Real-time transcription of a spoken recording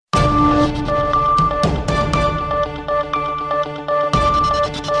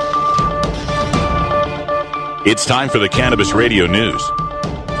It's time for the Cannabis Radio News,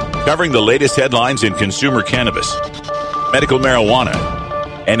 covering the latest headlines in consumer cannabis, medical marijuana,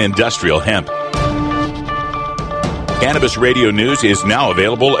 and industrial hemp. Cannabis Radio News is now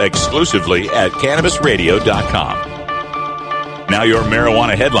available exclusively at cannabisradio.com. Now your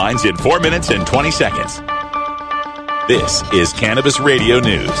marijuana headlines in 4 minutes and 20 seconds. This is Cannabis Radio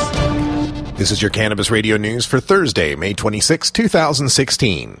News. This is your Cannabis Radio News for Thursday, May 26,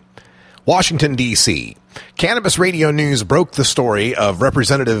 2016. Washington, D.C. Cannabis Radio News broke the story of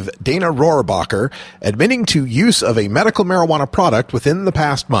Representative Dana Rohrabacher admitting to use of a medical marijuana product within the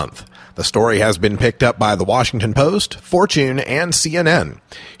past month. The story has been picked up by the Washington Post, Fortune, and CNN.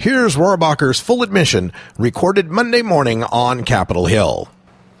 Here's Rohrabacher's full admission, recorded Monday morning on Capitol Hill.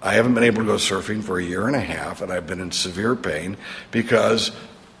 I haven't been able to go surfing for a year and a half, and I've been in severe pain because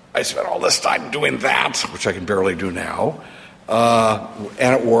I spent all this time doing that, which I can barely do now, and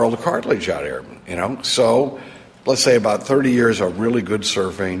it wore all the cartilage out here, So let's say about 30 years of really good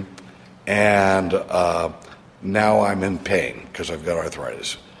surfing, and now I'm in pain because I've got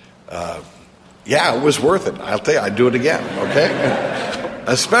arthritis. It was worth it. I'll tell you, I'd do it again, okay?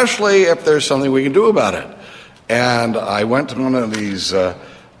 Especially if there's something we can do about it. And I went to one of these hemp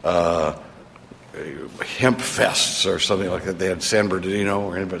fests or something like that. They had San Bernardino,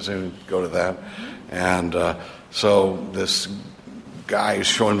 or anybody go to that. And so this guy is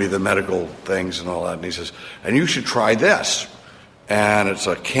showing me the medical things and all that, and he says, and you should try this. And it's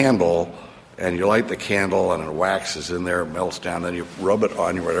a candle, and you light the candle, and it waxes in there, it melts down, then you rub it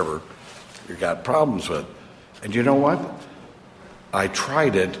on whatever you got problems with. And you know what? I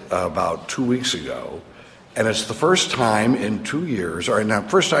tried it about 2 weeks ago, and it's the first time in 2 years,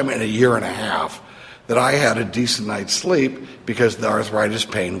 first time in a year and a half, that I had a decent night's sleep because the arthritis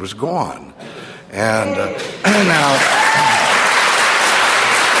pain was gone. And now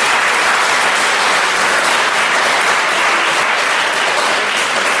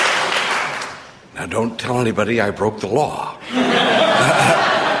don't tell anybody I broke the law.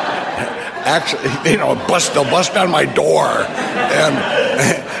 Actually, they'll bust down my door,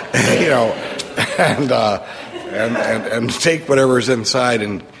 and take whatever's inside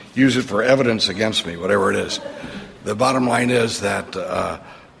and use it for evidence against me, whatever it is. The bottom line is that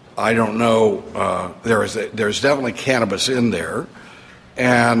I don't know. There's definitely cannabis in there,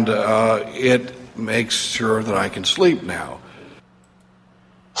 and it makes sure that I can sleep now.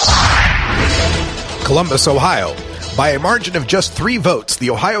 Columbus, Ohio. By a margin of just 3 votes,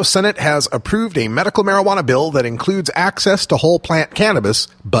 the Ohio Senate has approved a medical marijuana bill that includes access to whole plant cannabis,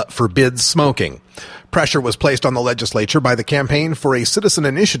 but forbids smoking. Pressure was placed on the legislature by the campaign for a citizen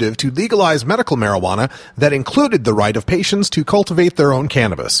initiative to legalize medical marijuana that included the right of patients to cultivate their own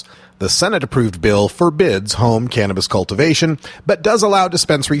cannabis. The Senate-approved bill forbids home cannabis cultivation, but does allow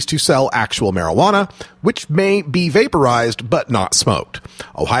dispensaries to sell actual marijuana, which may be vaporized but not smoked.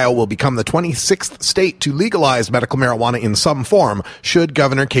 Ohio will become the 26th state to legalize medical marijuana in some form, should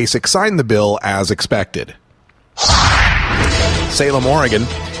Governor Kasich sign the bill as expected. Salem, Oregon.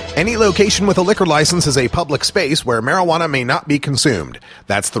 Any location with a liquor license is a public space where marijuana may not be consumed.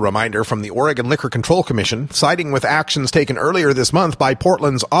 That's the reminder from the Oregon Liquor Control Commission, siding with actions taken earlier this month by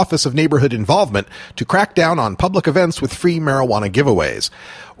Portland's Office of Neighborhood Involvement to crack down on public events with free marijuana giveaways.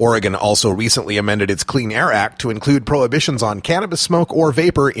 Oregon also recently amended its Clean Air Act to include prohibitions on cannabis smoke or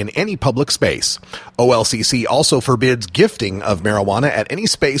vapor in any public space. OLCC also forbids gifting of marijuana at any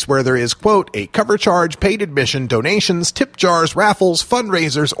space where there is, quote, a cover charge, paid admission, donations, tip jars, raffles,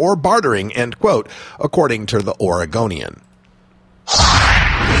 fundraisers, or bartering, end quote, according to the Oregonian.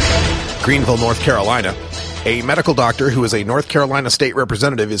 Greenville, North Carolina. A medical doctor who is a North Carolina state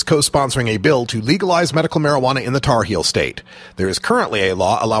representative is co-sponsoring a bill to legalize medical marijuana in the Tar Heel state. There is currently a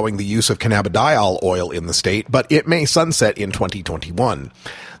law allowing the use of cannabidiol oil in the state, but it may sunset in 2021.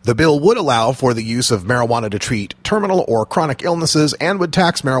 The bill would allow for the use of marijuana to treat terminal or chronic illnesses and would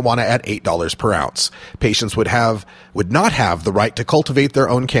tax marijuana at $8 per ounce. Patients would not have the right to cultivate their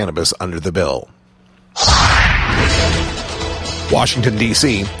own cannabis under the bill. Washington,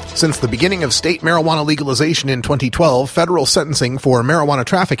 D.C. Since the beginning of state marijuana legalization in 2012, federal sentencing for marijuana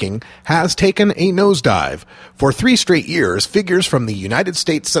trafficking has taken a nosedive. For 3 straight years, figures from the United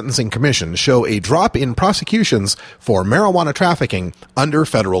States Sentencing Commission show a drop in prosecutions for marijuana trafficking under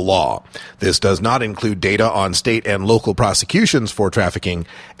federal law. This does not include data on state and local prosecutions for trafficking,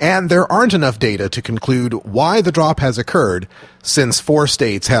 and there aren't enough data to conclude why the drop has occurred since 4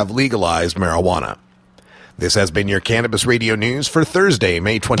 states have legalized marijuana. This has been your Cannabis Radio News for Thursday,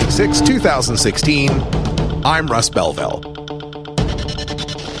 May 26, 2016. I'm Russ Belville.